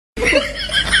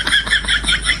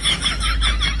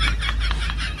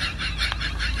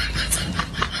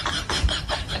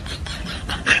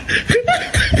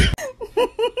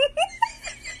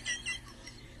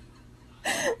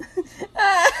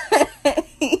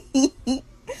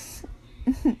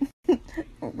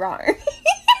Wrong.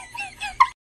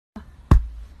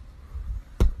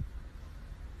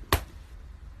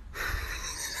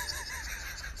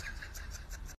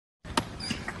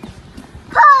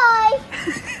 Hi!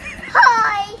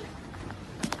 Hi!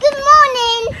 Good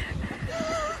morning!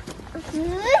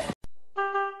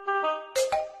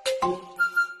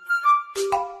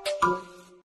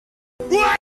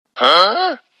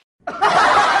 Huh?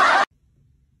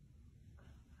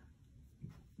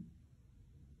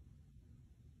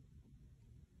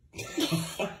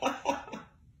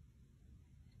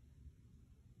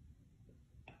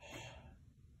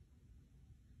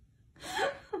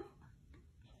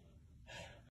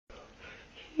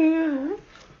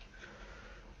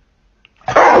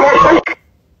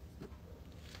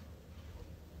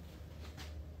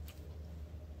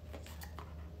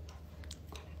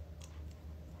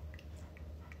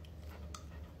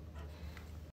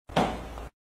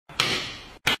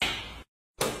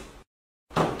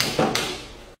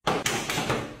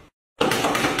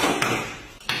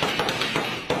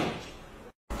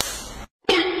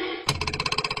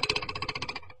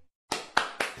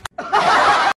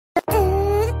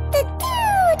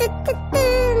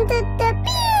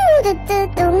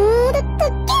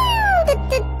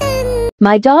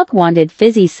 My dog wanted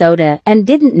fizzy soda and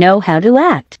didn't know how to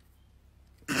act.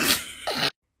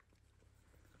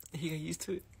 He got used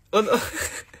to it. Oh no.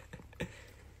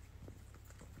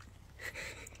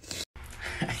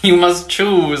 You must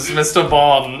choose, Mr.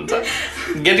 Bond.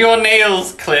 Get your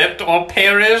nails clipped or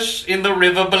perish in the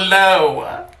river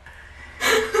below.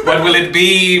 What will it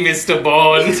be, Mr.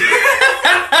 Bond?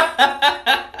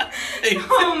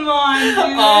 Come on,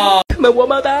 dude. Oh. Ma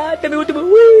uomo da, dammi ultimo.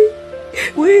 Wee.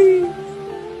 Wee.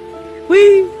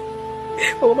 Wee.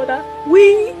 Ma uomo da.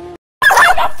 Wee.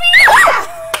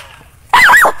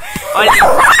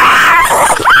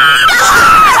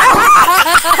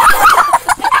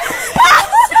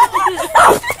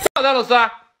 Cosa lo sa?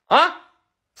 Ah?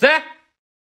 Se?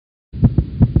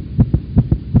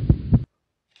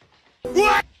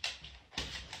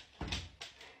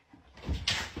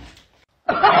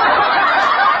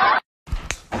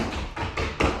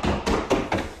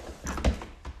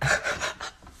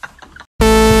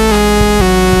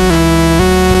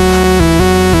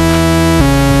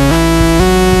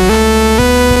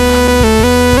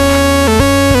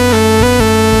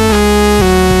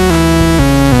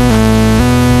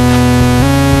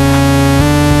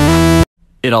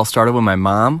 It all started when my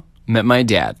mom met my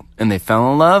dad, and they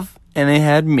fell in love, and they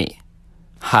had me.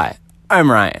 Hi, I'm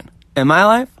Ryan, and my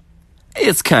life,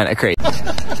 it's kinda crazy.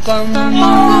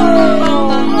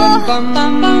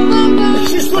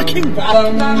 She's looking back.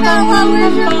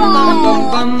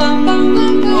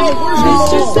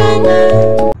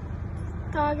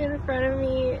 Dog in front of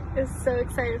me is so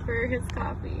excited for his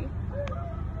coffee.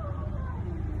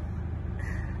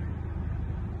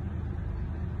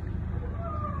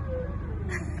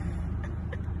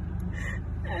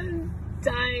 I'm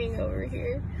dying over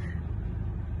here.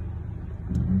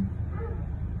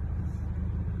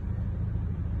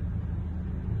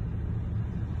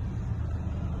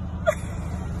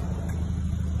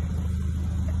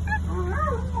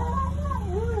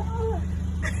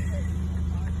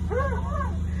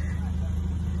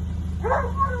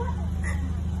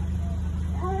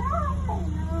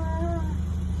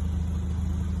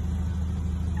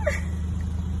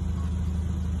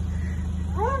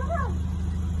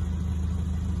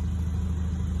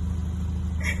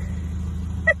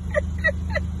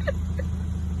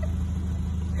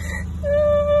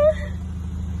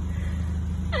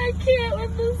 I can't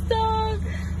with this dog.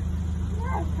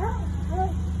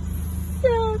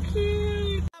 So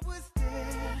cute.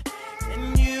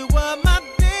 And you were my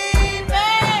baby.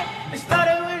 It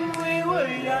started when we were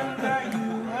younger. You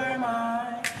were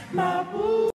my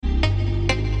boo.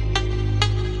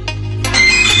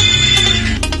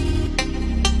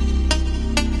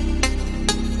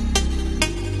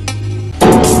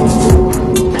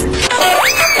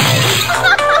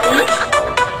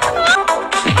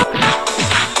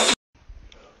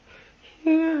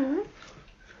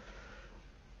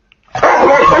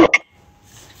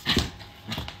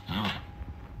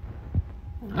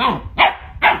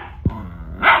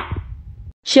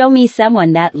 Show me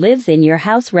someone that lives in your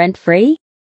house rent-free.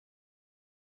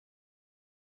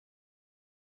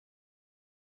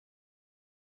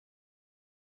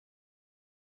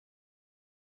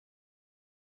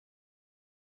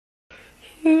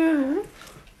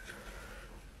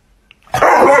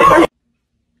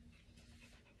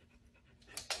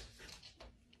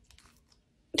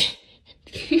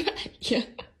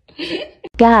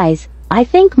 Guys, I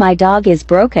think my dog is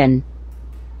broken.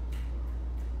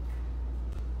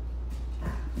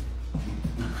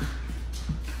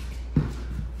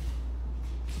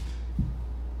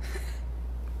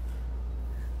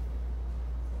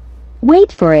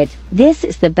 Wait for it, this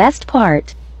is the best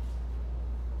part.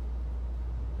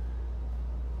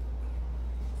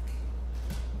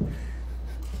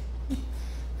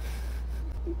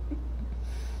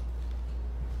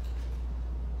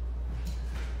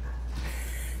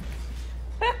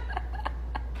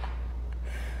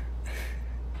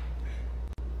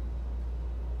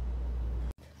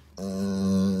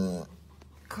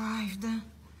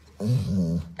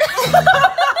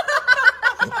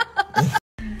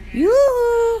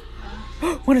 Yoo-hoo!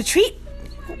 Want a treat?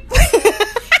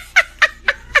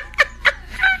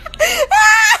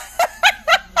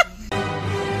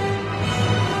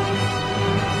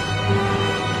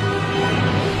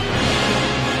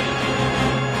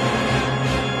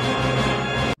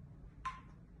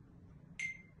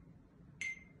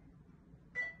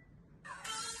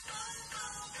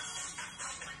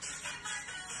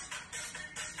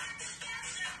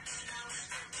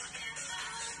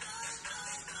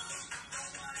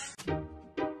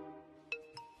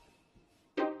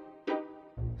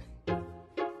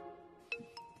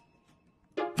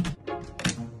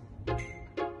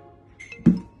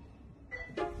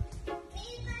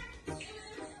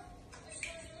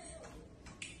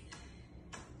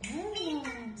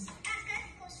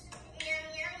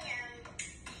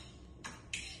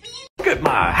 Look at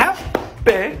my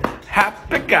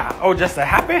happy guy. Oh, just a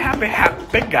happy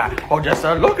guy. Oh, just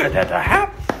a look at that, the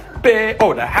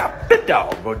happy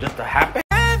dog. Oh, just a happy.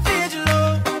 Savage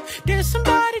love. Did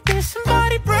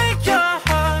somebody break your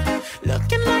heart?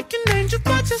 Looking like an angel,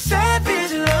 but you're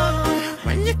savage love.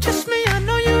 When you kiss me, I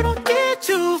know you don't get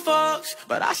two fucks,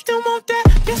 but I still want that.